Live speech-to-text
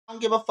I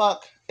don't give a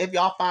fuck if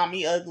y'all find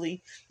me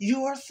ugly.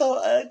 You are so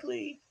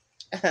ugly.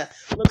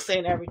 Look,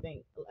 saying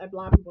everything. A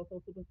lot of people are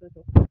so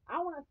superficial. I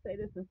want to say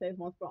this and say this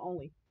once for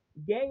only.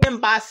 Gay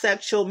and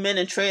bisexual men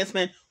and trans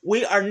men,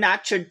 we are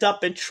not your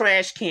dumping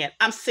trash can.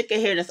 I'm sick of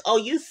hearing this. Oh,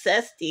 you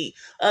zesty.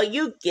 Oh,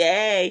 you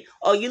gay.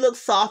 Oh, you look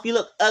soft. You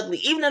look ugly.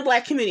 Even in the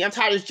black community, I'm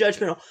tired of this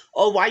judgmental.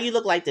 Oh, why you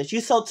look like this? You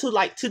so too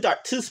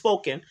dark, too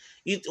spoken.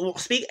 You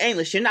speak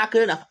English. You're not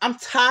good enough. I'm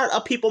tired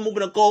of people moving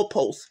the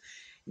goalposts.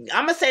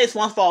 I'm gonna say this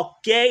once for all.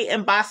 Gay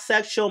and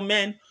bisexual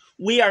men,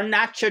 we are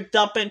not your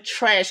dumping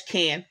trash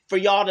can for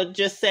y'all to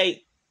just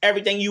say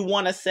everything you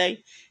want to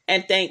say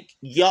and think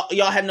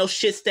y'all have no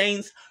shit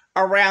stains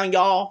around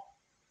y'all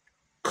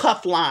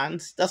cuff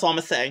lines. That's all I'm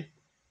gonna say.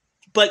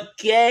 But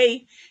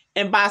gay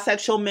and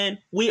bisexual men,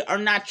 we are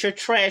not your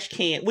trash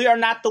can. We are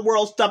not the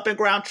world's dumping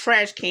ground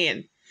trash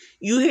can.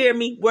 You hear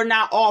me? We're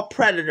not all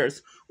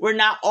predators. We're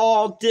not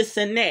all this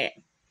and that.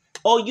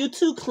 Oh, you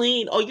too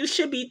clean. Oh, you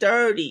should be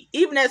dirty.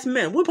 Even as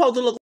men, we're supposed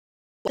to look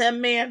like them,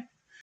 man.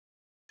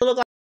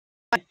 Look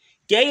like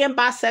gay and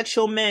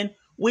bisexual men.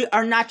 We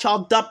are not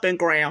y'all dumping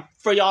ground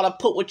for y'all to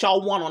put what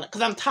y'all want on it.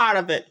 Because I'm tired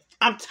of it.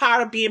 I'm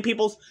tired of being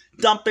people's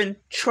dumping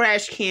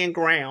trash can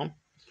ground.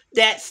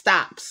 That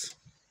stops.